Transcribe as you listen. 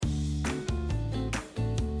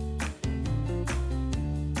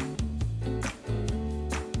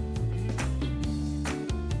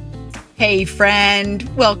Hey friend,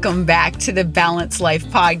 welcome back to the Balanced Life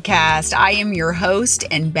Podcast. I am your host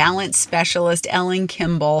and balance specialist, Ellen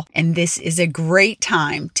Kimball, and this is a great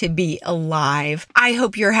time to be alive. I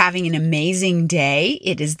hope you're having an amazing day.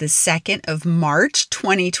 It is the 2nd of March,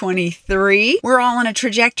 2023. We're all on a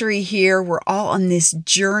trajectory here. We're all on this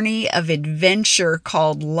journey of adventure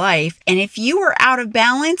called life. And if you are out of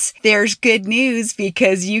balance, there's good news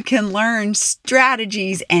because you can learn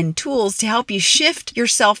strategies and tools to help you shift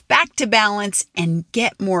yourself back to balance and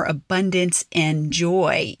get more abundance and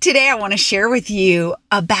joy. Today, I want to share with you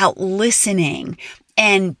about listening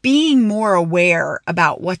and being more aware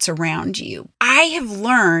about what's around you. I have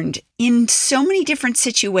learned in so many different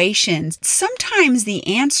situations, sometimes the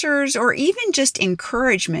answers or even just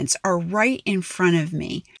encouragements are right in front of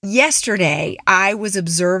me. Yesterday, I was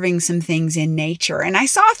observing some things in nature and I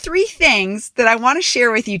saw 3 things that I want to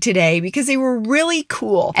share with you today because they were really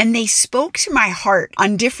cool and they spoke to my heart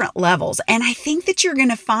on different levels. And I think that you're going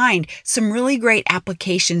to find some really great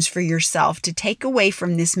applications for yourself to take away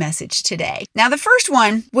from this message today. Now, the first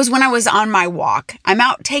one was when I was on my walk. I'm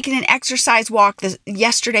out taking an exercise walk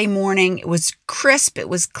yesterday morning. It was crisp, it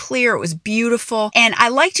was clear, it was beautiful. And I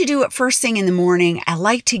like to do it first thing in the morning. I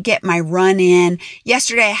like to get my run in.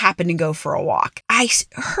 Yesterday, I happened to go for a walk. I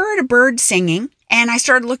heard a bird singing and I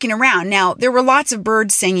started looking around. Now, there were lots of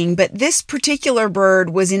birds singing, but this particular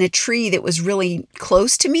bird was in a tree that was really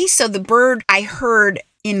close to me. So the bird I heard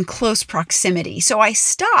in close proximity. So I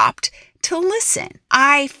stopped to listen.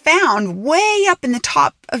 I found way up in the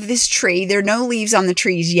top of this tree, there are no leaves on the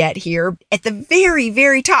trees yet here, at the very,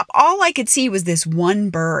 very top, all I could see was this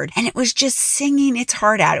one bird, and it was just singing its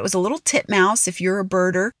heart out. It was a little titmouse, if you're a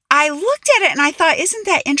birder. I looked at it and I thought, isn't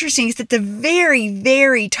that interesting? It's at the very,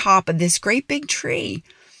 very top of this great big tree.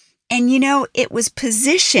 And you know, it was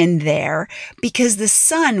positioned there because the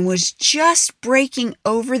sun was just breaking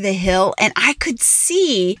over the hill and I could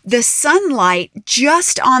see the sunlight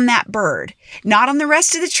just on that bird, not on the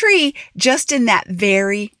rest of the tree, just in that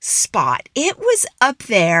very spot. It was up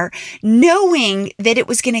there knowing that it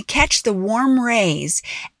was going to catch the warm rays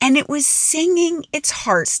and it was singing its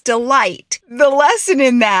heart's delight. The lesson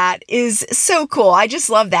in that is so cool. I just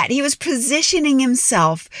love that. He was positioning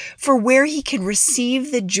himself for where he could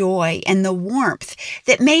receive the joy and the warmth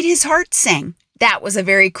that made his heart sing. That was a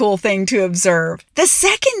very cool thing to observe. The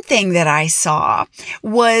second thing that I saw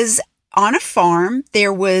was on a farm.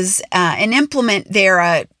 There was an implement there,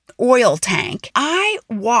 a oil tank. I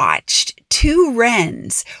watched 2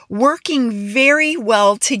 wrens working very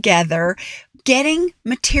well together, getting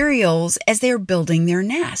materials as they're building their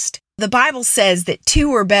nest. The Bible says that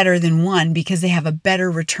 2 are better than 1 because they have a better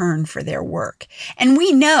return for their work. And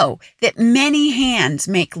we know that many hands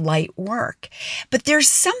make light work. But there's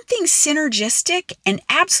something synergistic and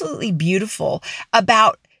absolutely beautiful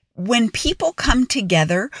about when people come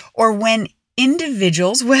together or when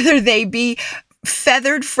individuals, whether they be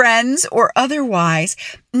feathered friends or otherwise,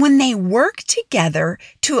 when they work together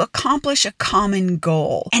to accomplish a common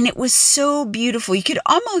goal. And it was so beautiful. You could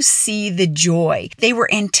almost see the joy. They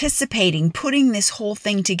were anticipating putting this whole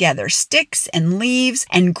thing together, sticks and leaves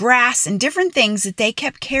and grass and different things that they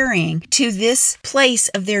kept carrying to this place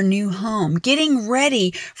of their new home, getting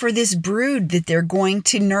ready for this brood that they're going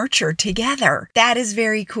to nurture together. That is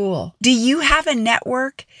very cool. Do you have a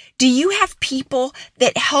network? Do you have people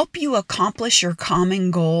that help you accomplish your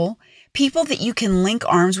common goal? People that you can link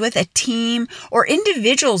arms with, a team, or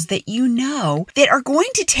individuals that you know that are going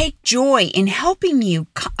to take joy in helping you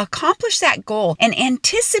accomplish that goal and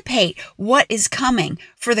anticipate what is coming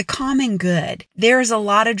for the common good. There's a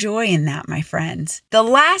lot of joy in that, my friends. The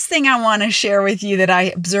last thing I want to share with you that I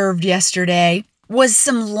observed yesterday was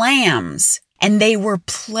some lambs. And they were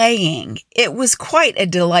playing. It was quite a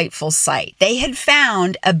delightful sight. They had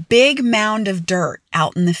found a big mound of dirt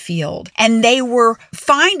out in the field, and they were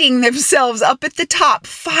finding themselves up at the top,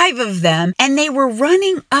 5 of them, and they were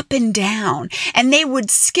running up and down, and they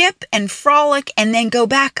would skip and frolic and then go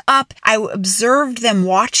back up. I observed them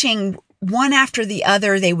watching one after the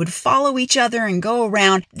other. They would follow each other and go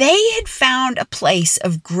around. They had found a place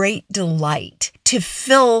of great delight to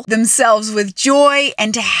fill themselves with joy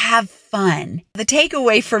and to have fun. The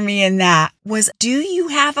takeaway for me in that was, do you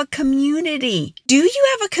have a community? Do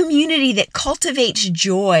you have a community that cultivates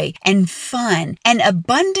joy and fun and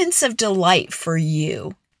abundance of delight for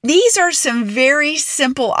you? These are some very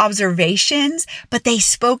simple observations, but they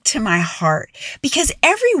spoke to my heart because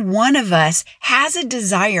every one of us has a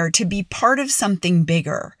desire to be part of something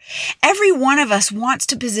bigger. Every one of us wants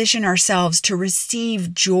to position ourselves to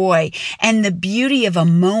receive joy and the beauty of a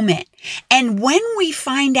moment. And when we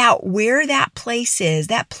find out where that place is,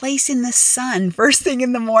 that place in the sun, first thing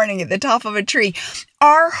in the morning at the top of a tree,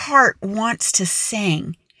 our heart wants to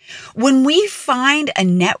sing. When we find a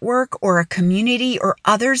network or a community or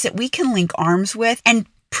others that we can link arms with and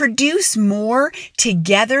produce more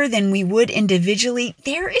together than we would individually,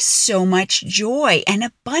 there is so much joy and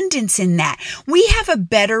abundance in that. We have a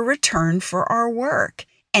better return for our work.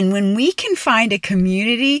 And when we can find a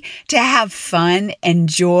community to have fun and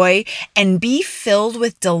joy and be filled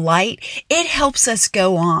with delight, it helps us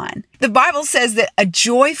go on. The Bible says that a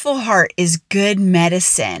joyful heart is good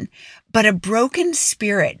medicine, but a broken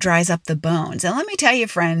spirit dries up the bones. And let me tell you,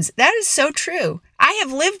 friends, that is so true. I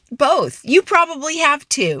have lived both. You probably have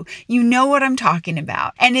too. You know what I'm talking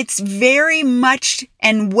about. And it's very much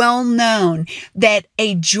and well known that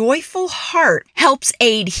a joyful heart helps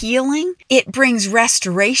aid healing. It brings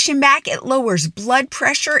restoration back. It lowers blood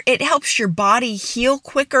pressure. It helps your body heal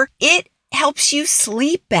quicker. It helps you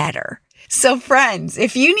sleep better. So friends,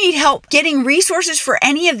 if you need help getting resources for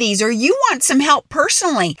any of these, or you want some help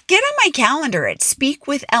personally, get on my calendar at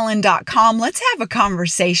speakwithellen.com. Let's have a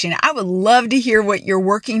conversation. I would love to hear what you're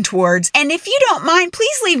working towards. And if you don't mind,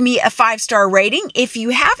 please leave me a 5-star rating if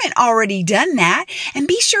you haven't already done that. And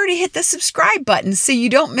be sure to hit the subscribe button so you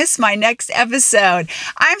don't miss my next episode.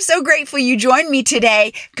 I'm so grateful you joined me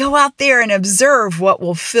today. Go out there and observe what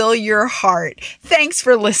will fill your heart. Thanks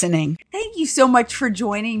for listening. Thank you so much for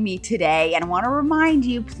joining me today. And I want to remind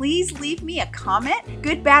you, please leave me a comment,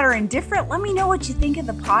 good, bad, or indifferent. Let me know what you think of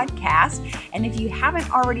the podcast. And if you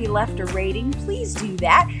haven't already left a rating, please do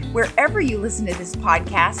that wherever you listen to this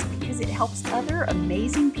podcast, because it helps other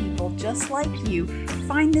amazing people just like you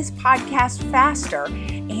find this podcast faster.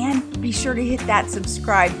 And be sure to hit that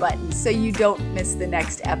subscribe button so you don't miss the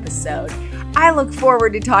next episode. I look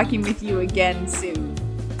forward to talking with you again soon.